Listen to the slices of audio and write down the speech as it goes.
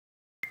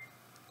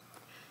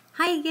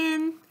Hi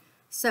again.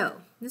 So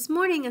this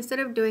morning, instead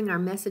of doing our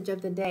message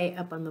of the day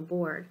up on the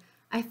board,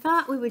 I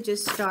thought we would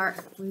just start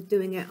with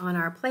doing it on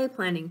our play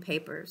planning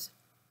papers.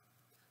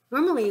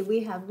 Normally,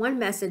 we have one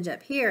message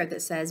up here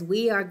that says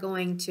we are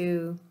going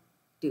to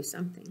do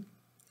something.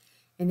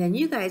 And then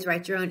you guys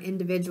write your own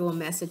individual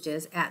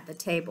messages at the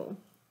table,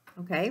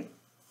 okay?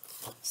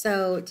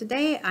 So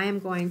today I am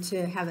going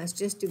to have us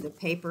just do the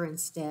paper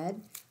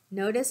instead.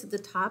 Notice at the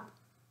top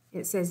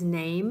it says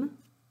name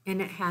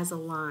and it has a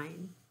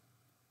line.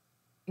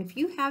 If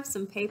you have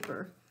some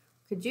paper,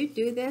 could you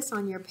do this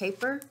on your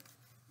paper?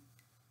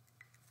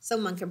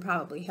 Someone can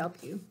probably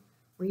help you.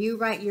 Where you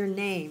write your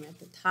name at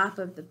the top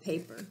of the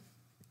paper.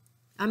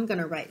 I'm going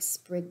to write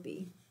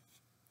Sprigby.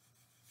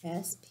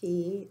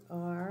 S-P-R-I-G-B-Y.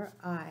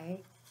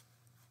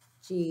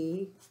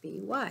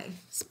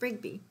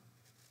 Sprigby.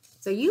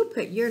 So you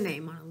put your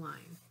name on a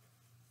line.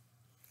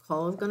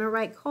 Cole's going to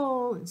write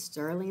Cole, and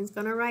Sterling's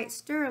going to write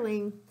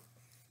Sterling.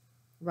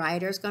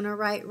 Ryder's going to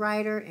write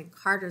Ryder, and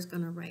Carter's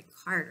going to write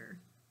Carter.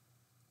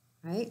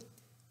 Right?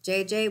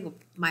 JJ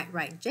might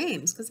write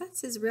James because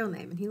that's his real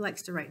name and he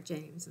likes to write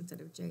James instead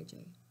of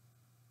JJ.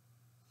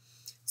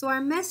 So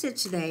our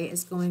message today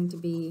is going to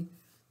be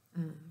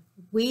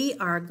we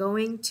are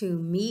going to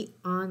meet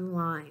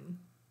online.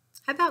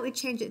 How about we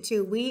change it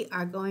to we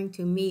are going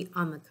to meet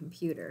on the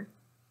computer?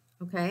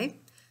 Okay?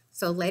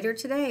 So later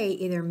today,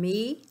 either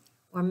me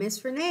or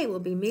Miss Renee will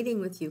be meeting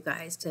with you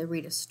guys to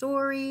read a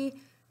story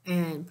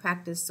and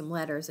practice some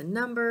letters and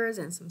numbers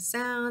and some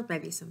sounds,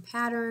 maybe some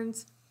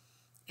patterns.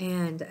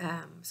 And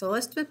so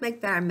let's just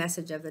make that our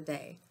message of the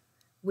day.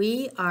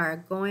 We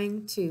are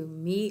going to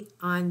meet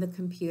on the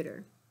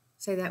computer.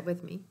 Say that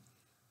with me.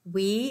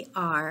 We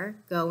are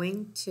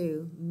going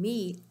to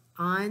meet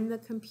on the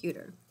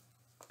computer.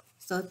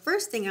 So the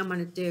first thing I'm going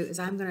to do is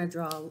I'm going to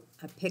draw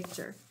a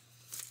picture.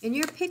 And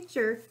your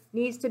picture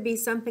needs to be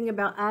something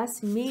about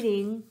us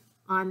meeting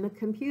on the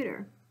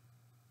computer.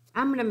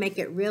 I'm going to make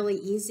it really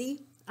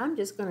easy. I'm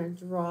just going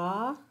to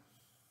draw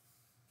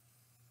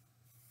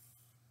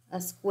a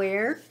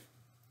square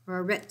or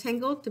a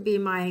rectangle to be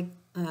my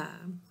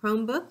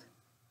Chromebook,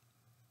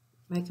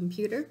 my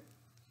computer.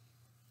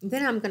 And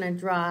then I'm going to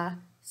draw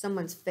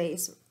someone's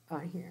face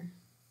on here.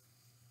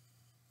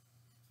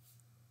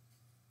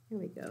 Here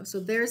we go. So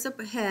there's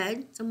a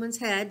head, someone's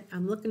head.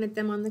 I'm looking at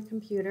them on the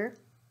computer.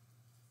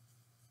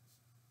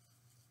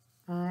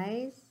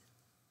 Eyes,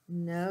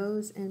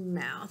 nose, and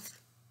mouth.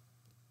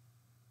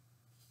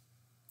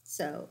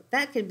 So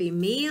that could be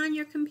me on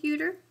your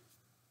computer.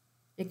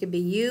 It could be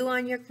you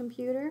on your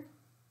computer.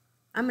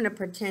 I'm going to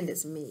pretend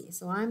it's me.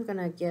 So I'm going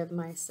to give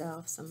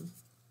myself some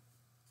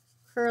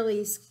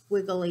curly,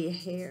 squiggly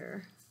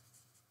hair.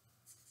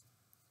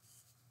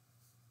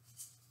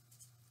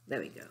 There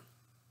we go.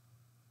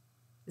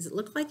 Does it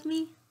look like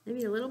me?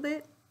 Maybe a little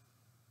bit.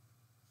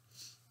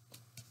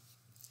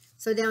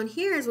 So down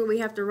here is where we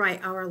have to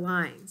write our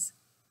lines.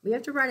 We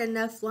have to write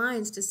enough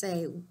lines to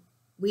say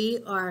we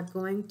are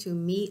going to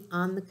meet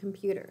on the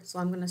computer. So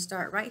I'm going to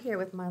start right here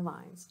with my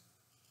lines.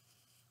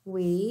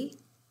 We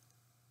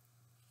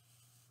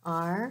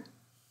are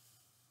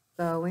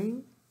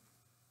going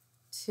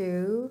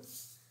to,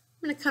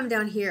 I'm going to come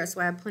down here so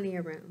I have plenty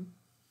of room.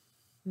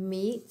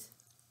 Meet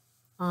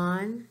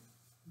on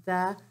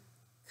the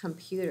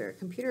computer.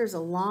 Computer is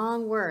a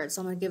long word, so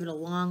I'm going to give it a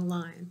long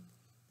line.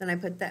 Then I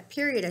put that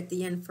period at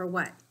the end for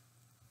what?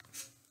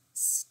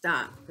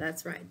 Stop.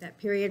 That's right. That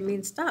period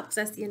means stop because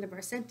that's the end of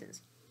our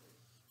sentence.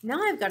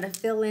 Now I've got to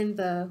fill in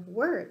the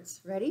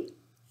words. Ready?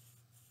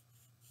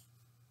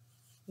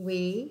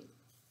 We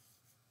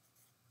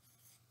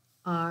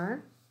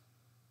are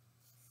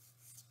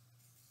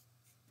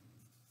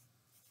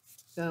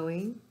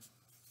going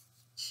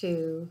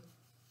to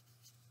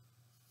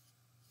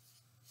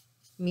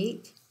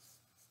meet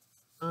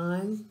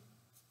on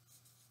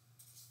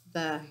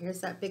the,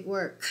 here's that big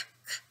word,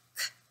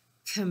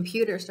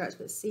 computer starts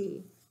with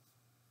C.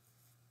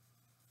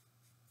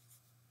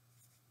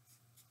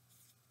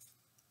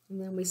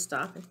 And then we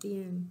stop at the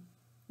end.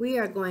 We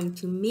are going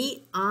to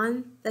meet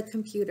on the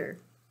computer,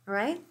 all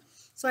right?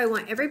 So I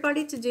want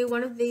everybody to do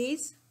one of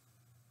these.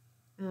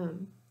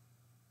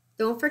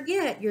 Don't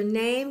forget, your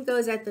name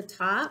goes at the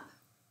top.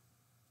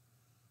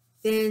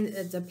 Then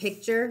it's a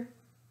picture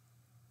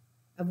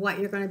of what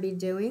you're going to be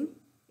doing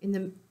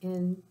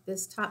in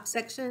this top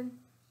section.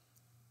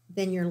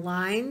 Then your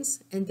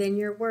lines, and then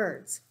your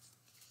words.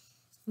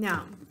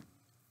 Now,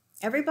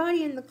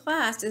 everybody in the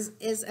class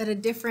is at a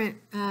different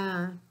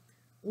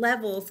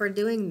level for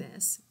doing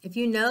this. If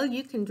you know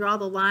you can draw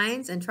the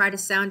lines and try to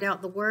sound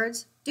out the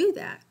words, do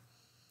that.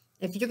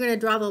 If you're going to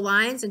draw the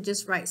lines and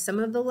just write some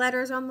of the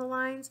letters on the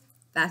lines,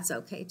 that's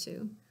okay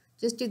too.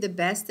 Just do the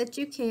best that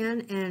you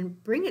can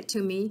and bring it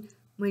to me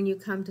when you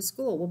come to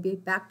school. We'll be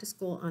back to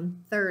school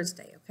on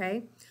Thursday,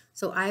 okay?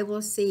 So I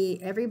will see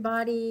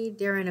everybody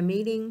during a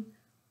meeting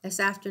this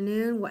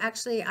afternoon. Well,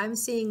 actually, I'm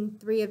seeing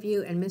 3 of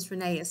you and Miss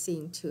Renee is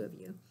seeing 2 of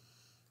you.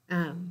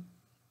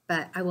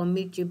 But I will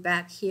meet you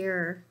back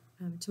here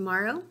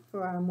tomorrow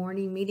for our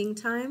morning meeting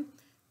time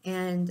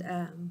and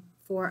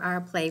for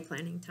our play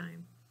planning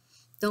time.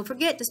 Don't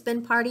forget to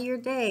spend part of your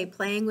day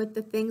playing with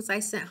the things I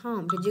sent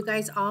home. Did you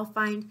guys all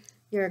find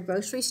your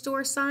grocery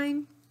store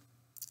sign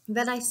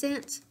that I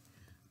sent?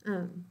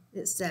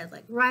 It said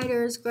like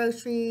Ryder's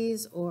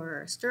Groceries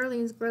or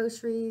Sterling's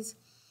Groceries.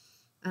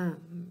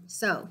 And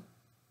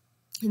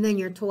then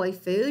your toy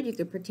food, you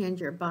could pretend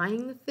you're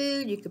buying the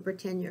food, you could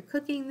pretend you're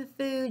cooking the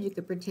food, you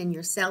could pretend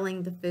you're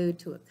selling the food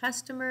to a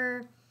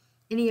customer,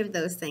 any of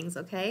those things,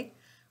 okay?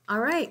 All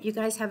right, you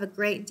guys have a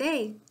great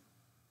day.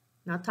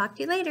 And I'll talk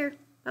to you later.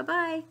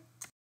 Bye-bye.